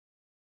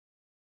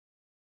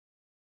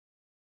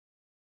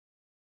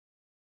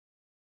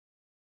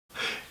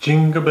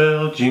Jingle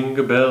bell,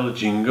 jingle bell,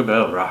 jingle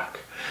bell rock.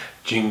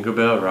 Jingle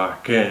bell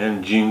rock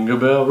and jingle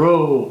bell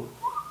roll.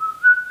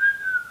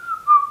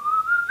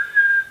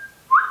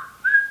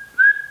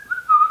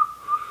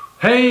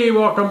 Hey,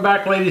 welcome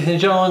back ladies and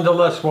gentlemen to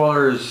Les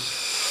Waller's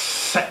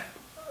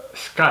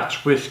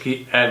Scotch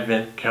Whisky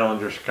Advent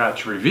Calendar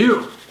Scotch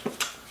Review.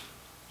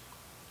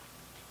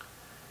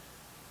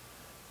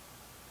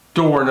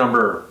 Door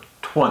number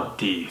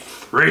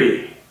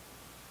 23.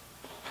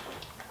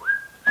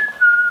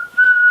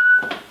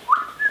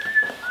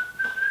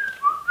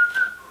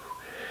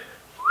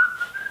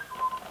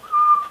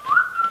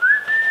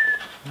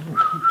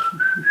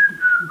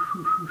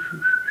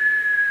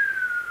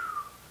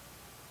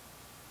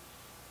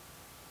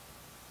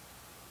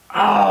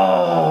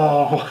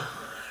 Oh!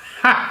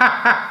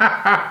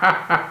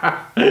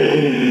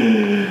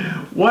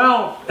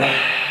 Well,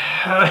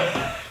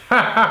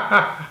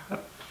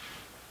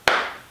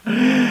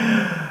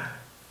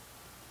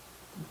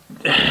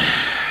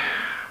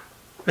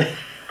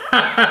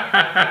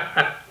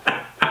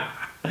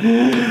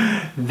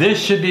 this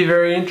should be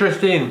very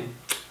interesting.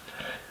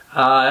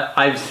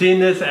 I've seen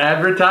this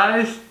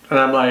advertised and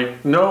I'm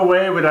like, no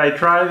way would I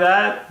try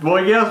that.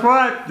 Well, guess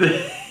what?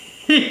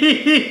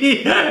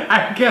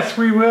 I guess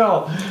we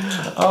will.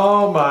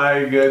 Oh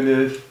my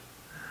goodness.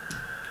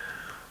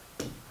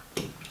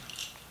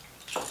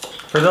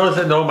 For those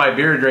that know my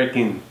beer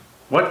drinking,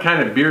 what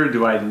kind of beer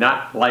do I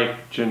not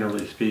like,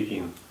 generally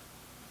speaking?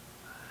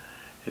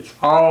 It's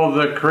all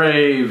the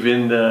crave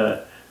in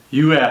the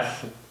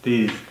US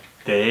these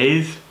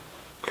days.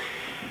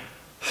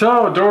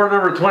 So, door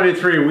number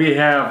 23, we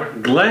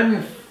have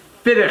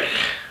Glenfiddich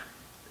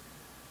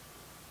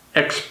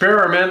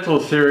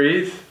Experimental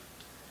Series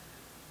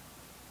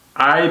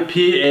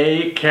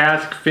IPA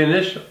Cask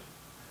Finish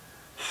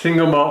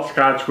Single Malt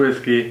Scotch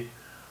Whisky,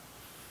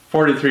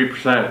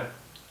 43%.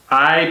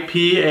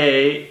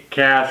 IPA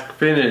Cask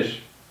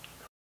Finish.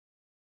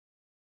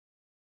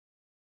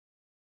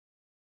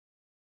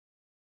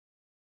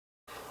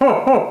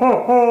 Ho ho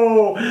ho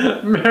ho!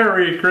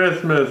 Merry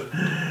Christmas!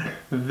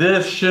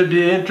 This should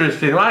be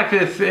interesting. Well,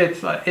 actually,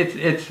 it's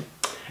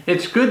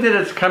good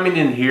that it's coming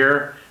in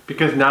here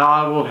because now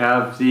I will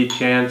have the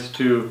chance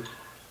to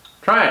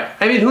try it.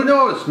 I mean, who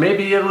knows?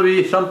 Maybe it'll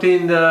be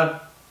something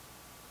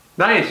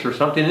nice or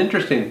something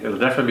interesting. It'll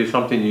definitely be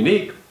something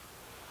unique.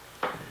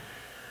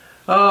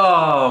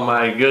 Oh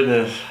my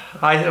goodness.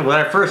 When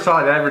I first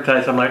saw it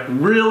advertised, I'm like,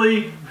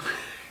 really?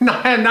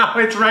 Now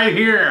it's right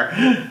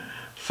here.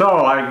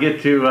 So I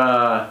get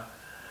to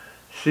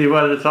see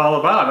what it's all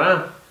about,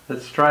 huh?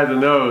 Let's try the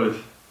nose.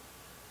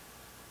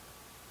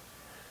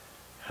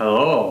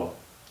 Hello.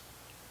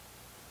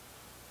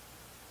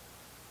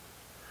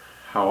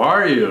 How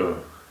are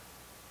you?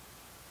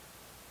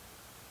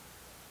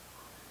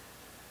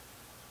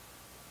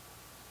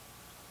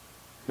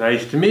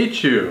 Nice to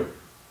meet you.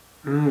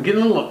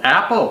 Getting a little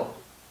apple.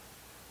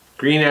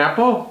 Green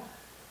apple.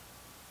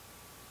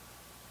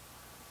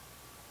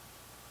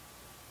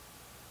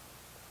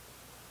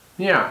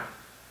 Yeah.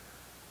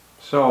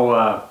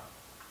 So,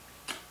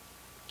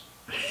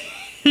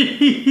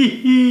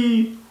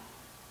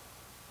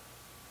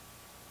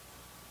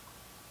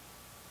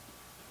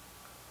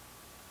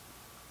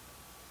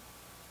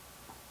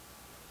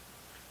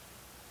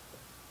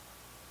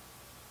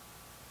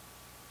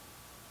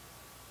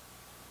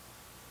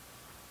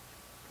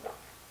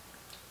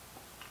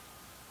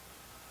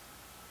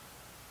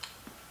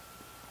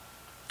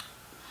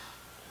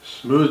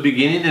 smooth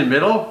beginning and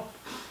middle.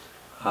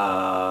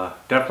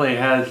 Definitely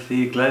has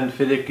the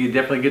Glenfiddich. You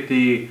definitely get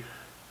the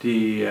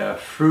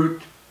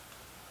fruit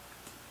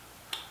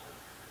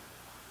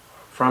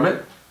from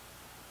it.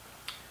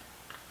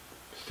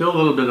 Still a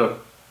little bit of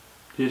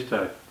just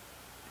a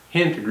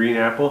hint of green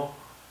apple.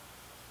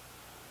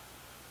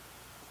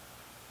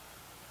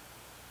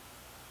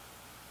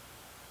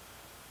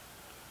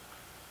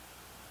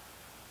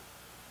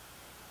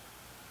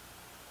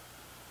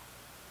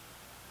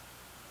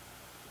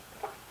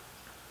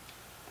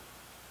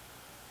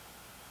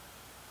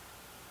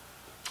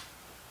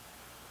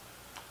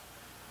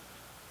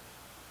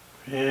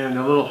 And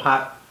a little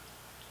hot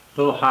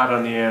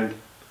on the end,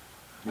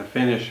 the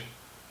finish.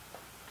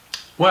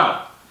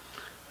 Well,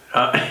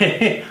 not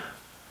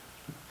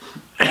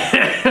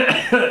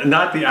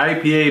the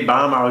IPA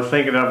bomb I was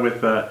thinking of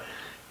with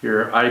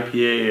your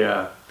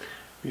IPA,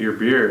 your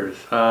beers.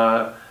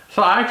 So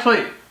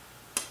actually,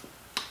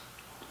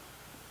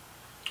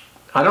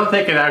 I don't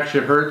think it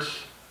actually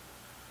hurts.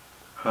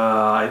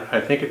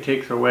 I think it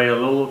takes away a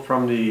little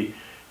from the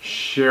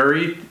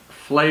sherry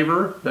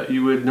flavor that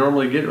you would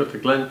normally get with the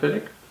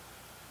Glenfiddich.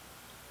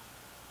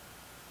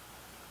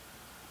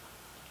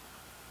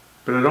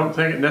 But I don't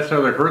think it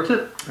necessarily hurts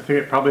it. I think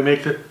it probably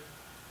makes it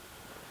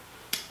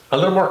a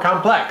little more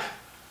complex.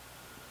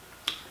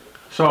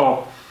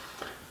 So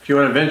if you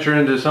want to venture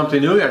into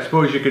something new, I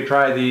suppose you could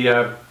try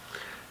the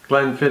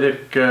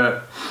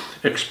Glenfiddich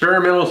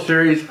Experimental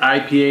Series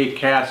IPA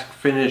Cask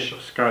Finish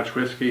Scotch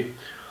Whisky.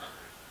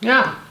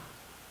 Yeah,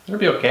 it'll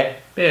be okay.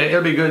 Yeah,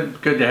 it'll be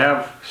good to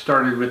have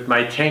started with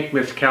my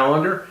Tankmas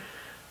calendar.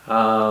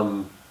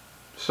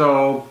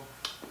 So,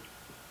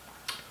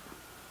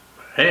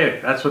 hey,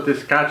 that's what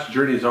this Scotch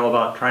journey is all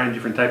about, trying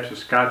different types of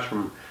Scotch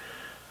from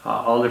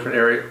all different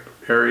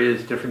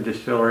areas, different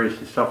distilleries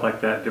and stuff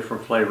like that,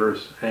 different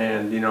flavors.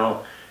 And, you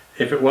know,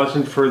 if it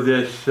wasn't for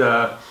this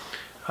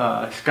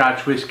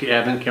Scotch Whisky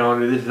Advent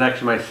Calendar, this is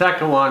actually my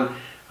second one.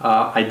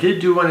 I did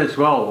do one as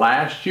well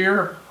last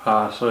year.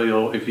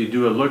 So if you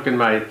do a look in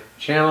my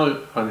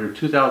channel under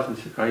 2000,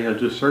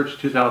 do a search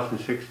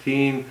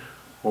 2016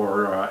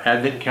 or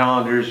Advent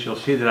calendars, you'll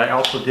see that I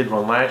also did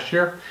one last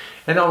year,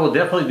 and I will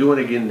definitely do it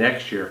again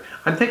next year.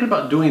 I'm thinking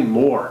about doing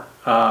more,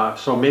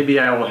 so maybe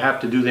I will have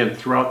to do them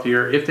throughout the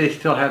year if they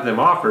still have them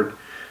offered.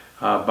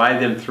 Buy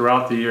them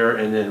throughout the year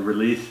and then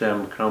release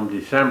them come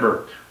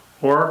December.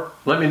 Or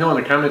let me know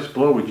in the comments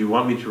below, would you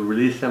want me to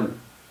release them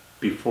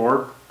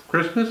before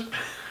Christmas?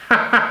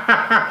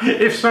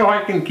 If so,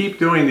 I can keep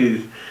doing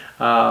these.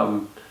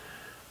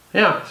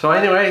 Yeah, so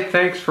anyway,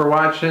 thanks for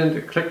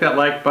watching. Click that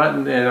like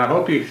button, and I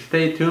hope you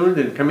stay tuned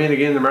and come in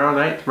again tomorrow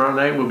night. Tomorrow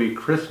night will be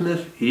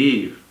Christmas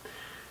Eve.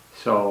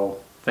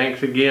 So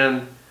thanks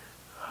again.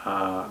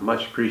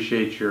 Much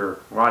appreciate your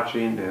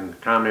watching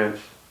and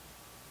comments.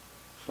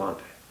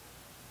 Slante.